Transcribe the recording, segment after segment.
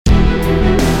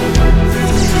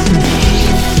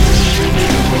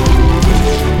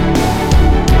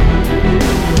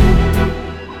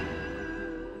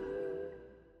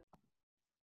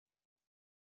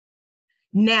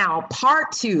Now,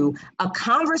 part two, a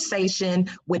conversation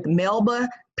with Melba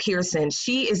Pearson.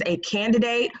 She is a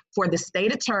candidate for the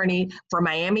state attorney for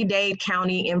Miami-Dade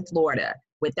County in Florida.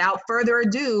 Without further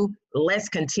ado, let's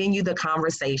continue the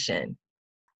conversation.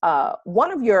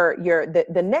 One of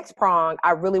the next prong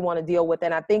I really want to deal with,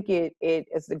 and I think it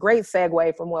is a great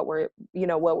segue from what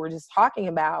we're just talking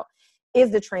about, is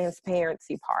the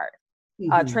transparency part.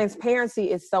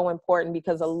 Transparency is so important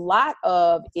because a lot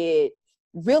of it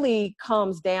really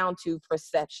comes down to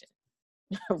perception,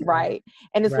 right?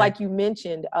 And it's like you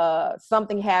mentioned,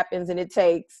 something happens and it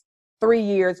takes 3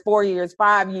 years, 4 years,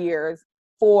 5 years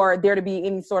for there to be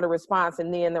any sort of response.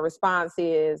 And then the response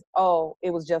is, oh, it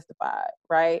was justified,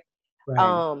 right?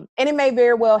 And it may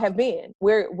very well have been.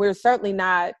 We're certainly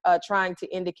not trying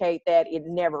to indicate that it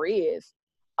never is.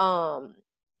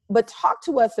 But talk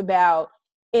to us about,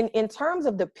 in terms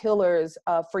of the pillars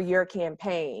for your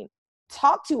campaign,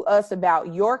 talk to us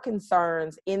about your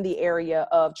concerns in the area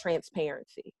of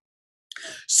transparency.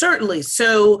 Certainly.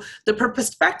 So the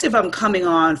perspective I'm coming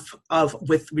on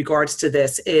with regards to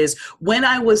this is when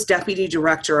I was deputy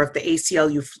director of the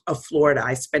ACLU of Florida,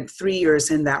 I spent 3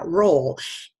 years in that role.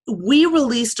 We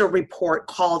released a report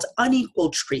called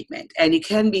Unequal Treatment, and it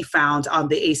can be found on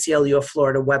the ACLU of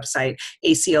Florida website,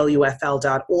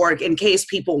 aclufl.org, in case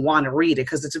people want to read it,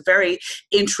 because it's a very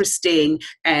interesting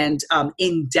and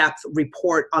in-depth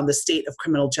report on the state of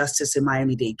criminal justice in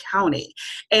Miami-Dade County.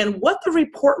 And what the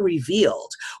report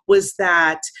revealed was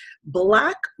that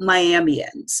Black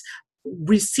Miamians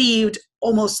received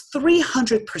almost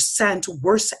 300%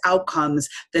 worse outcomes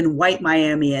than white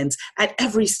Miamians at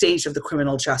every stage of the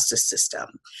criminal justice system.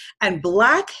 And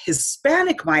Black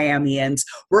Hispanic Miamians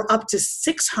were up to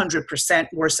 600%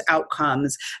 worse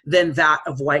outcomes than that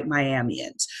of white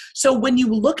Miamians. So when you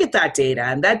look at that data,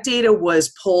 and that data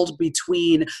was pulled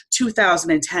between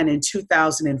 2010 and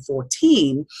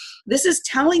 2014, this is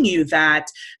telling you that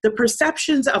the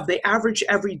perceptions of the average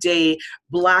everyday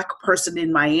Black person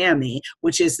in Miami,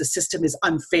 which is the system is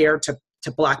unfair to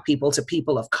Black people, to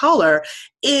people of color,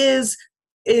 is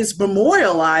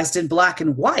memorialized in black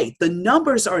and white. The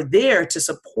numbers are there to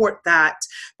support that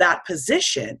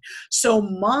position. So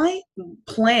my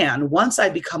plan, once I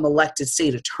become elected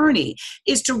state attorney,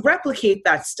 is to replicate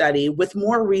that study with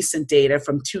more recent data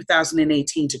from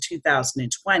 2018 to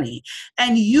 2020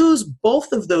 and use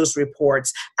both of those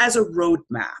reports as a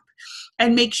roadmap,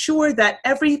 and make sure that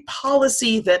every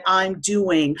policy that I'm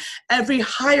doing, every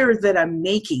hire that I'm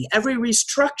making, every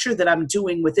restructure that I'm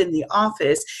doing within the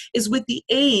office is with the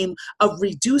aim of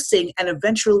reducing and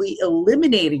eventually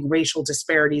eliminating racial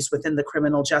disparities within the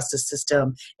criminal justice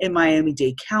system in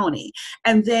Miami-Dade County,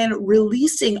 and then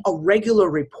releasing a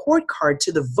regular report card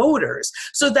to the voters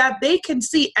so that they can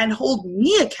see and hold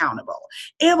me accountable.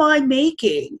 Am I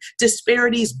making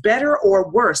disparities better or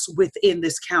worse within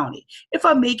this county? If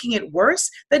I'm making it worse,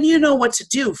 then you know what to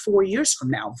do 4 years from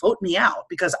now. Vote me out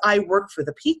because I work for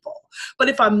the people. But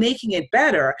if I'm making it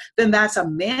better, then that's a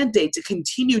mandate to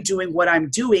continue doing what I'm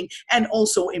doing and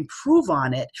also improve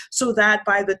on it so that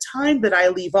by the time that I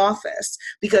leave office,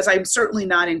 because I'm certainly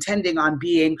not intending on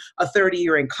being a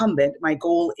 30-year incumbent, my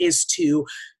goal is to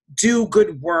do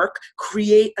good work,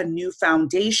 create a new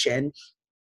foundation,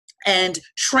 and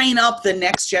train up the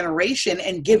next generation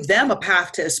and give them a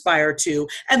path to aspire to,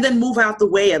 and then move out the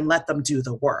way and let them do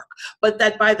the work. But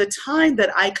that by the time that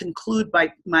I conclude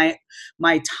my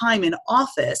time in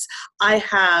office, I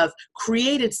have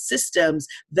created systems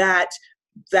that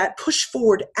push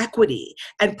forward equity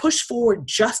and push forward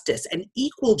justice and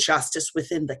equal justice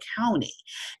within the county.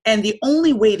 And the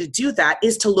only way to do that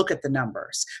is to look at the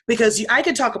numbers, because I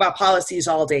could talk about policies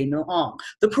all day long.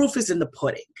 The proof is in the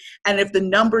pudding. And if the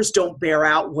numbers don't bear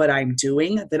out what I'm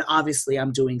doing, then obviously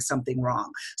I'm doing something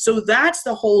wrong. So that's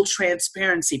the whole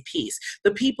transparency piece.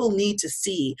 The people need to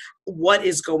see what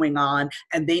is going on,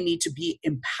 and they need to be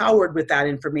empowered with that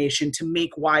information to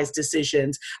make wise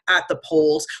decisions at the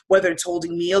polls, whether it's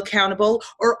holding me accountable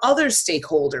or other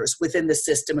stakeholders within the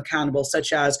system accountable,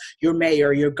 such as your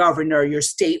mayor, your governor, your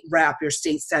state rep, your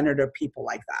state senator, people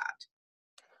like that.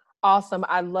 Awesome.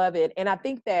 I love it. And I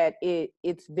think that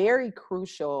it's very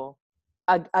crucial,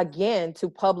 again, to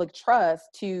public trust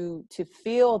to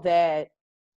feel that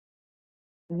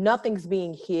nothing's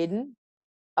being hidden.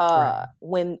 Right.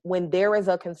 When there is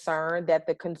a concern, that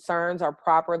the concerns are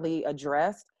properly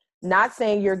addressed. Not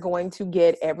saying you're going to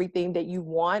get everything that you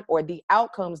want or the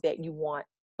outcomes that you want,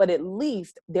 but at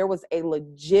least there was a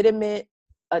legitimate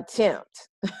attempt.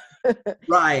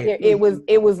 Right. It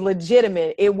was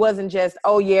legitimate. It wasn't just,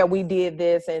 oh yeah, we did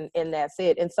this and that's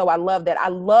it. And so I love that. I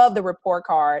love the report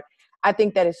card. I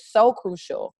think that is so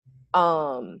crucial.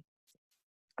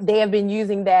 They have been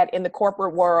using that in the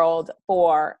corporate world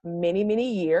for many,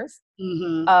 many years.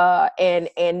 Mm-hmm.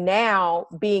 And now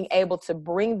being able to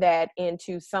bring that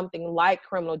into something like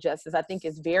criminal justice, I think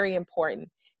is very important,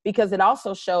 because it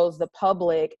also shows the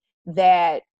public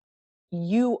that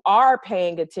you are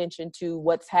paying attention to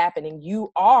what's happening.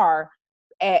 You are,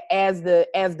 as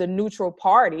the neutral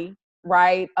party,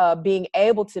 right? Being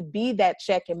able to be that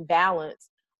check and balance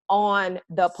on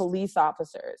the police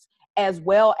officers as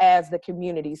well as the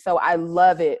community. So I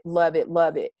love it, love it,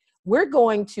 love it. We're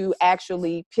going to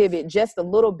actually pivot just a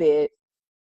little bit,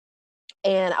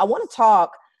 and I want to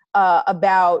talk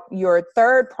about your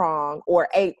third prong, or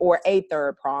a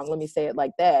third prong, let me say it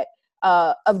like that,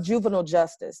 of juvenile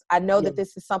justice. I know that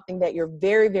this is something that you're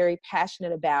very, very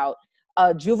passionate about.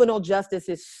 Juvenile justice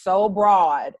is so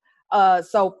broad.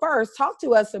 So first, talk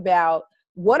to us about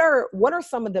what are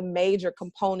some of the major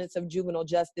components of juvenile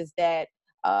justice that,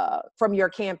 from your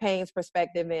campaign's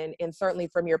perspective, and certainly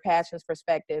from your passion's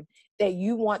perspective, that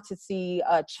you want to see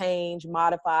change,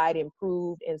 modified,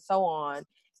 improved, and so on.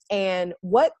 And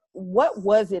what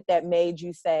was it that made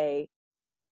you say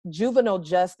juvenile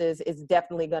justice is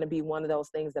definitely going to be one of those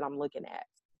things that I'm looking at?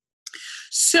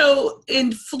 So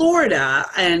in Florida,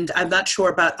 and I'm not sure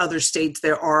about other states,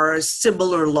 there are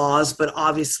similar laws, but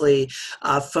obviously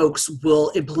folks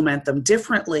will implement them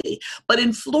differently. But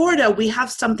in Florida, we have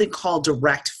something called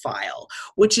direct file,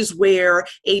 which is where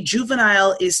a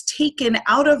juvenile is taken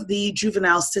out of the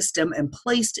juvenile system and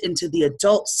placed into the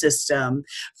adult system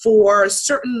for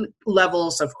certain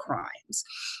levels of crimes.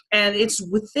 And it's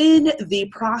within the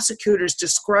prosecutor's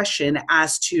discretion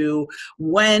as to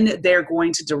when they're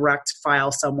going to direct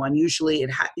file someone. Usually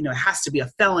it has to be a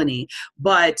felony,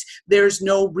 but there's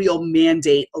no real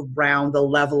mandate around the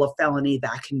level of felony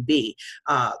that can be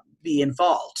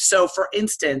involved. So for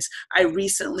instance, I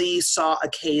recently saw a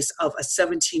case of a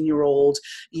 17-year-old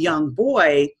young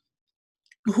boy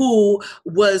who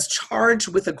was charged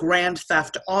with a grand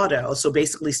theft auto, so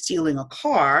basically stealing a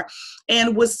car,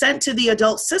 and was sent to the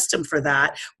adult system for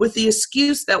that, with the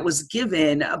excuse that was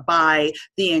given by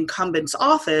the incumbent's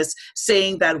office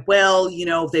saying that, well,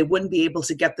 they wouldn't be able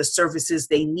to get the services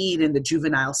they need in the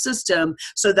juvenile system,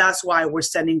 so that's why we're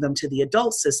sending them to the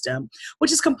adult system,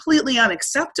 which is completely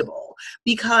unacceptable,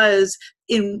 because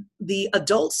in the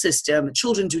adult system,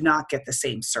 children do not get the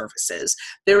same services.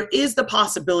 There is the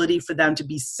possibility for them to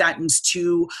be sentenced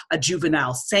to a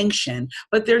juvenile sanction,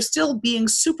 but they're still being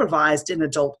supervised in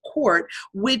adult court,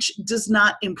 which does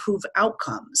not improve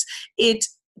outcomes. It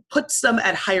puts them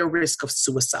at higher risk of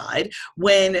suicide.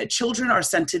 When children are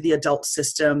sent to the adult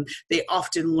system, they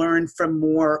often learn from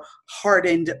more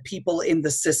hardened people in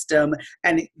the system,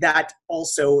 and that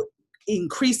also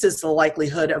increases the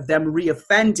likelihood of them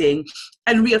reoffending,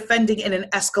 and reoffending in an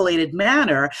escalated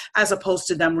manner, as opposed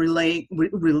to them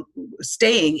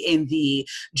staying in the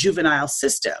juvenile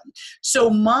system. So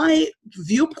my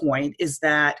viewpoint is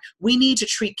that we need to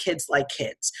treat kids like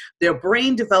kids. Their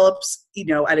brain develops,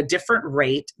 at a different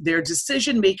rate. Their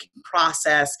decision-making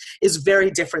process is very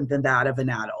different than that of an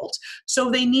adult. So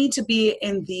they need to be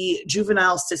in the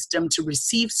juvenile system to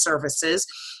receive services.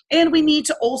 And we need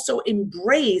to also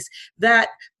embrace that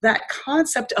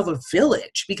concept of a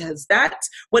village, because that's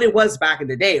what it was back in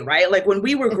the day, right? Like when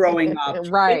we were growing up,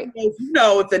 right?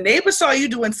 If the neighbor saw you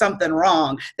doing something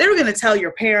wrong, they were going to tell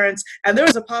your parents, and there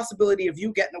was a possibility of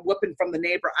you getting a whipping from the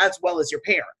neighbor as well as your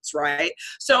parents, right?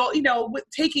 So, with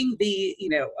taking the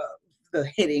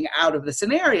hitting out of the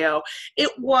scenario, it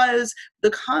was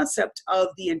the concept of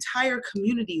the entire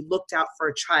community looked out for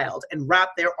a child and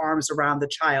wrapped their arms around the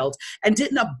child and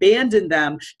didn't abandon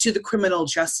them to the criminal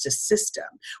justice system.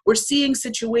 We're seeing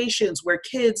situations where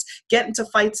kids get into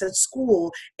fights at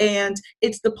school and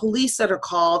it's the police that are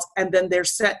called, and then they're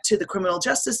sent to the criminal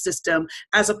justice system,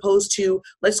 as opposed to,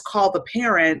 let's call the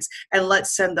parents and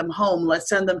let's send them home, let's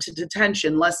send them to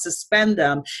detention, let's suspend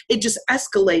them. It just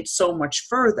escalates so much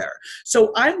further.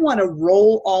 So I want to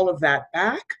roll all of that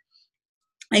back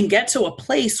and get to a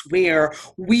place where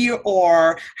we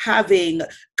are having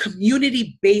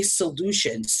community-based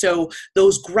solutions. So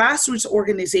those grassroots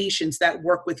organizations that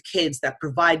work with kids, that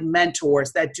provide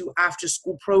mentors, that do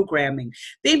after-school programming,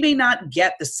 they may not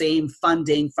get the same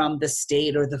funding from the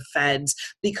state or the feds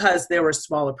because they're a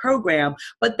smaller program,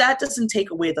 but that doesn't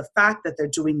take away the fact that they're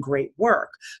doing great work.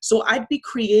 So I'd be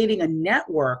creating a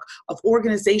network of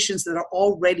organizations that are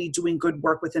already doing good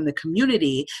work within the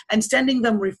community and sending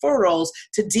them referrals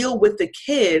to to deal with the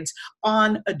kids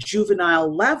on a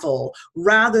juvenile level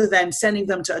rather than sending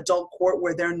them to adult court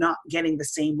where they're not getting the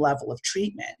same level of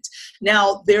treatment.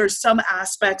 Now, there's some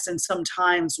aspects and some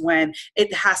times when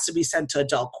it has to be sent to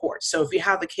adult court. So if you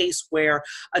have a case where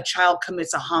a child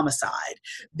commits a homicide,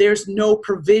 there's no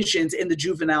provisions in the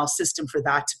juvenile system for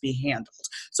that to be handled.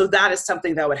 So that is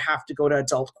something that would have to go to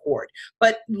adult court.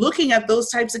 But looking at those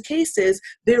types of cases,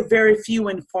 they're very few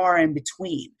and far in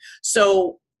between.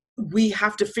 So we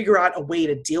have to figure out a way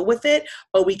to deal with it,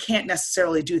 but we can't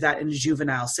necessarily do that in the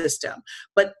juvenile system.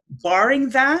 But barring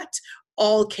that,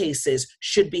 all cases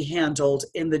should be handled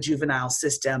in the juvenile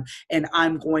system, and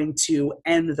I'm going to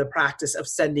end the practice of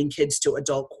sending kids to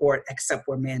adult court except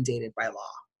where mandated by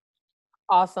law.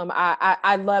 Awesome.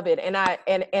 I love it.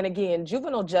 And again,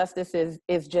 juvenile justice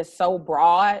is just so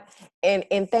broad.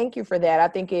 And thank you for that. I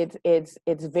think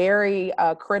it's very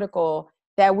critical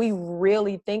that we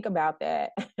really think about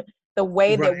that, the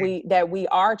way that we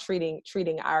are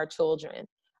treating our children.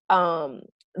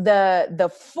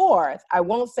 The fourth, I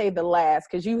won't say the last,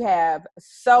 because you have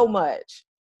so much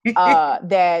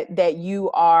that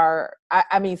you are,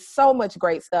 I mean, so much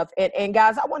great stuff. And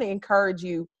guys, I want to encourage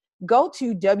you, go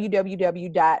to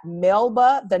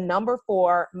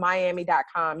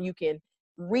www.melba4miami.com. You can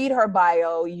read her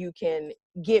bio. You can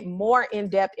get more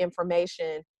in-depth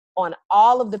information on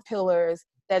all of the pillars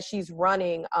that she's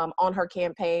running on her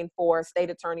campaign for state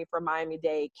attorney for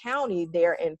Miami-Dade County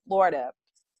there in Florida.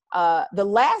 The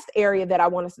last area that I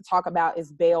want us to talk about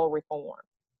is bail reform.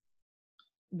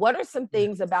 What are some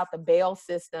things about the bail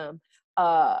system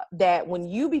that when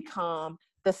you become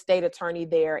the state attorney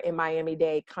there in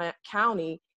Miami-Dade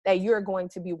County that you're going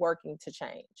to be working to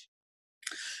change?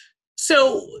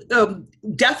 So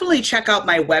definitely check out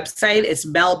my website. It's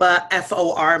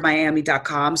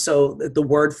melba4miami.com. So the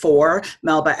word for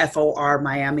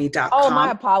melba4miami.com. Oh, my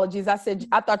apologies. I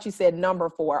thought you said number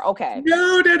 4. Okay.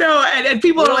 No. And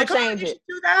people are like, change it.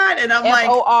 Do that. And I'm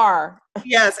F-O-R. like,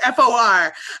 yes,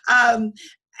 F-O-R.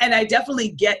 And I definitely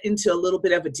get into a little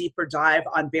bit of a deeper dive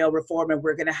on bail reform, and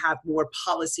we're going to have more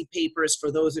policy papers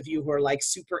for those of you who are like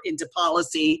super into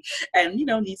policy and,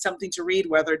 need something to read,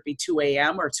 whether it be 2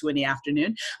 a.m. or 2 in the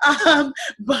afternoon.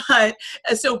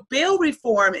 So bail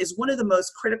reform is one of the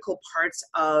most critical parts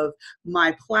of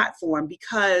my platform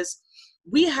because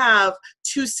we have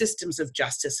 2 systems of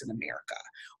justice in America,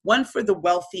 one for the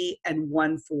wealthy and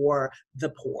one for the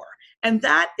poor. And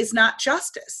that is not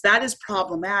justice. That is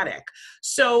problematic.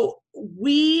 So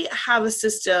we have a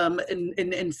system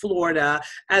in Florida,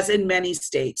 as in many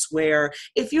states, where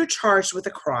if you're charged with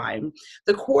a crime,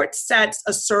 the court sets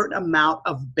a certain amount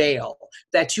of bail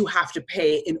that you have to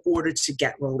pay in order to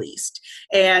get released.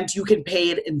 And you can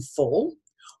pay it in full,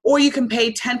 or you can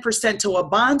pay 10% to a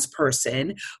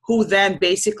bondsperson who then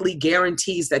basically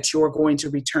guarantees that you're going to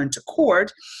return to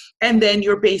court. And then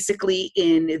you're basically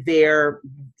in their,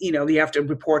 you have to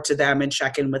report to them and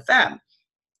check in with them.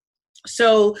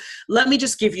 So let me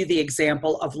just give you the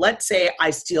example of, let's say I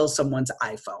steal someone's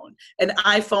iPhone. An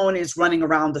iPhone is running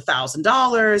around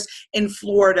 $1,000. In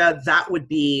Florida, that would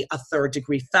be a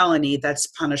 3rd-degree felony that's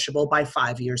punishable by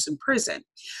 5 years in prison.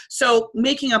 So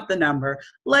making up the number,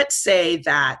 let's say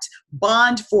that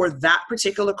bond for that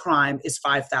particular crime is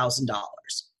 $5,000.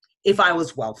 If I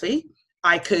was wealthy,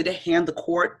 I could hand the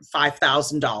court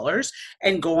 $5,000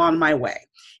 and go on my way.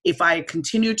 If I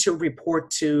continue to report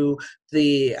to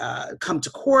come to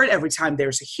court every time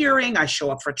there's a hearing, I show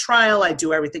up for trial, I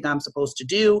do everything I'm supposed to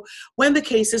do. When the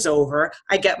case is over,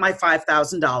 I get my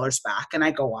 $5,000 back and I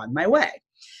go on my way.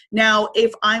 Now,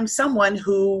 if I'm someone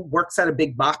who works at a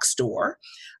big box store,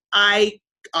 I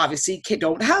obviously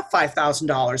don't have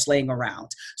 $5,000 laying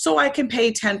around. So I can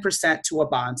pay 10% to a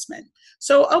bondsman.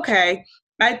 So, okay,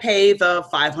 I pay the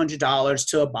 $500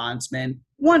 to a bondsman.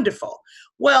 Wonderful.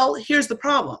 Well, here's the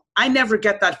problem. I never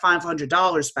get that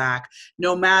 $500 back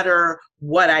no matter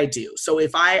what I do. So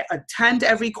if I attend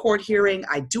every court hearing,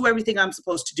 I do everything I'm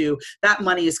supposed to do, that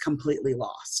money is completely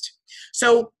lost.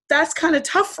 So that's kind of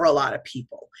tough for a lot of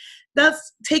people.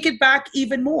 Let's take it back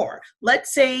even more.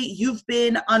 Let's say you've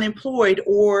been unemployed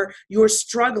or you're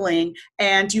struggling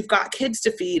and you've got kids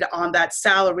to feed on that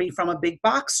salary from a big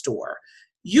box store.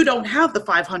 You don't have the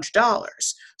 $500.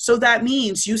 So that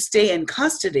means you stay in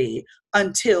custody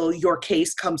until your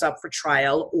case comes up for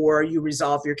trial or you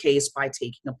resolve your case by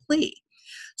taking a plea.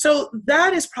 So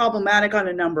that is problematic on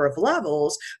a number of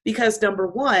levels because, number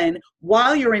one,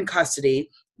 while you're in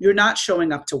custody, you're not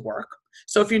showing up to work.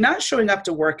 So if you're not showing up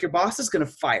to work, your boss is going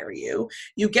to fire you.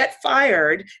 You get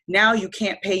fired. Now you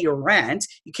can't pay your rent.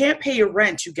 You can't pay your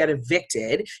rent. You get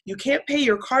evicted. You can't pay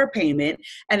your car payment.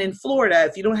 And in Florida,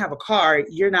 if you don't have a car,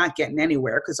 you're not getting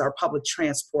anywhere because our public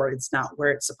transport is not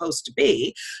where it's supposed to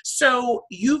be. So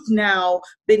you've now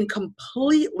been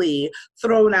completely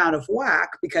thrown out of whack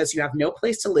because you have no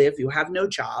place to live, you have no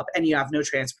job, and you have no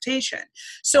transportation.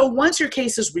 So once your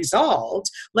case is resolved,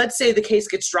 let's say the case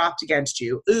gets dropped against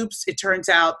you. Oops, it turns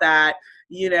out that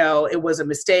it was a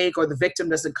mistake, or the victim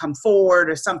doesn't come forward,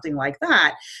 or something like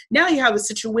that. Now you have a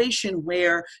situation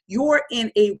where you're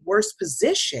in a worse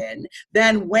position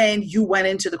than when you went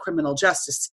into the criminal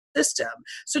justice system.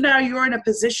 So now you're in a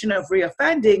position of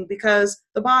reoffending, because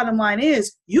the bottom line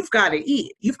is you've got to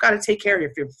eat. You've got to take care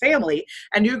of your family,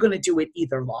 and you're going to do it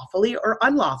either lawfully or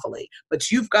unlawfully,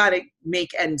 but you've got to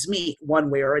make ends meet one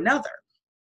way or another.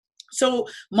 So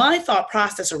my thought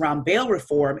process around bail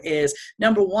reform is,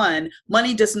 number one,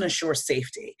 money doesn't assure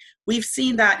safety. We've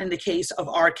seen that in the case of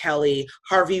R. Kelly,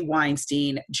 Harvey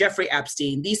Weinstein, Jeffrey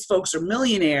Epstein. These folks are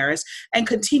millionaires and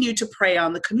continue to prey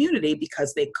on the community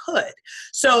because they could.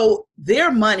 So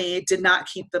their money did not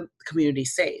keep the community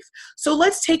safe. So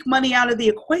let's take money out of the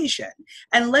equation,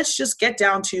 and let's just get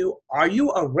down to, are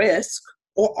you a risk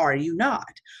or are you not?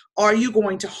 Are you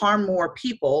going to harm more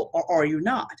people or are you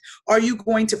not? Are you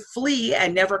going to flee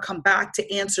and never come back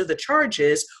to answer the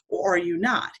charges or are you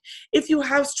not? If you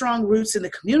have strong roots in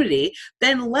the community,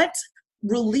 then let's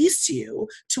release you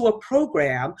to a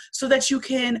program so that you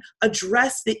can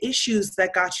address the issues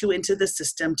that got you into the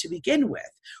system to begin with.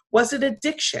 Was it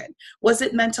addiction? Was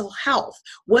it mental health?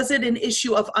 Was it an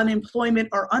issue of unemployment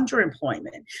or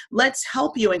underemployment? Let's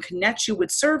help you and connect you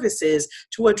with services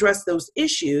to address those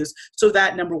issues so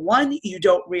that, number one, you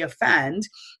don't reoffend,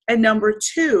 and number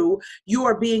two, you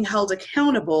are being held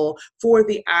accountable for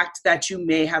the act that you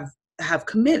may have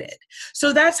committed.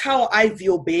 So that's how I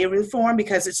view bail reform,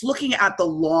 because it's looking at the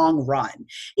long run.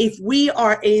 If we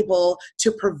are able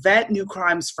to prevent new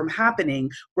crimes from happening,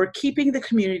 we're keeping the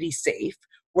community safe.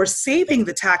 We're saving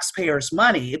the taxpayers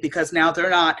money because now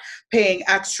they're not paying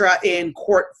extra in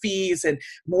court fees and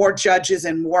more judges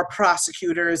and more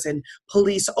prosecutors and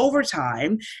police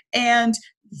overtime. And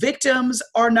victims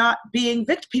are not being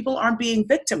people aren't being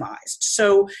victimized.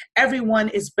 So everyone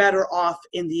is better off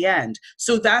in the end.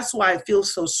 So that's why I feel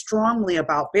so strongly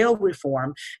about bail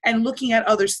reform, and looking at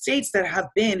other states that have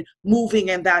been moving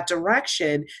in that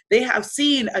direction. They have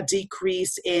seen a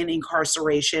decrease in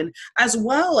incarceration as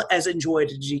well as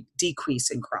enjoyed a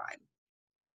decrease in crime.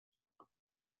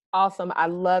 Awesome. I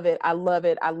love it. I love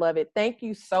it. I love it. Thank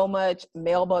you so much,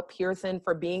 Melba Pearson,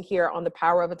 for being here on the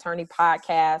Power of Attorney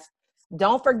podcast.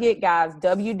 Don't forget, guys,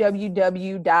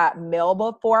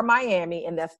 www.melbaformiami,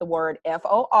 and that's the word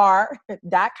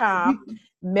FOR.com,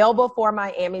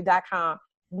 melbaformiami.com.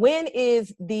 When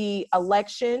is the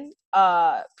election?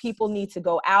 People need to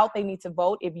go out. They need to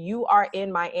vote. If you are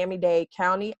in Miami-Dade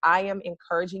County, I am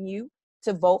encouraging you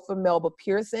to vote for Melba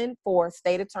Pearson for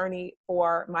state attorney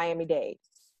for Miami-Dade.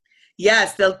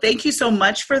 Yes, thank you so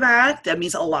much for that. That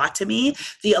means a lot to me.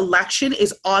 The election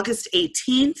is August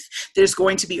 18th. There's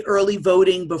going to be early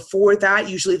voting before that,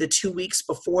 usually the 2 weeks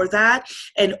before that.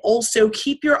 And also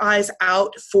keep your eyes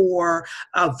out for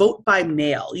vote by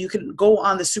mail. You can go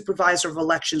on the Supervisor of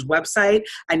Elections website.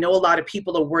 I know a lot of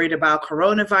people are worried about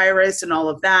coronavirus and all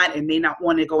of that and may not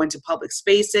want to go into public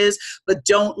spaces, but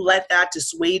don't let that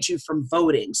dissuade you from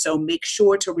voting. So make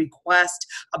sure to request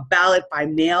a ballot by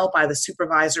mail by the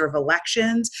Supervisor of Elections,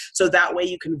 so that way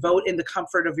you can vote in the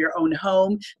comfort of your own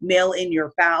home, mail in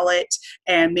your ballot,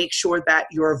 and make sure that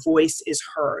your voice is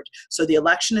heard. So the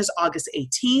election is August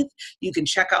 18th. You can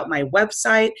check out my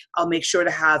website. I'll make sure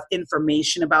to have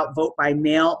information about vote by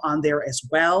mail on there as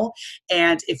well.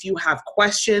 And if you have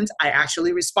questions, I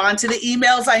actually respond to the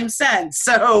emails I'm sent.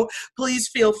 So please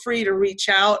feel free to reach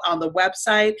out on the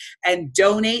website and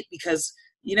donate, because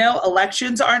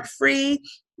elections aren't free.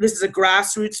 This is a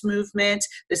grassroots movement.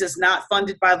 This is not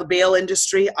funded by the bail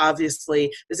industry,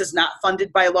 obviously. This is not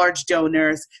funded by large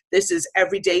donors. This is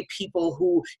everyday people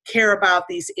who care about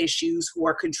these issues who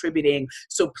are contributing.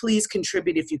 So please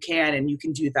contribute if you can, and you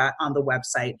can do that on the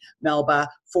website,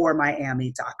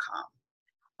 melbaformiami.com.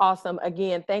 Awesome.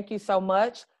 Again, thank you so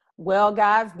much. Well,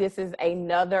 guys, this is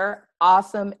another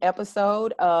awesome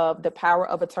episode of the Power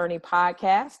of Attorney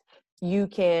podcast. You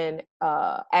can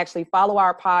actually follow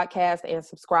our podcast and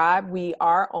subscribe. We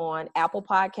are on Apple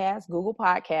Podcasts, Google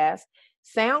Podcasts,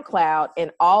 SoundCloud,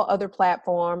 and all other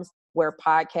platforms where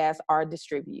podcasts are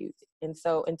distributed. And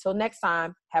so until next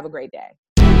time, have a great day.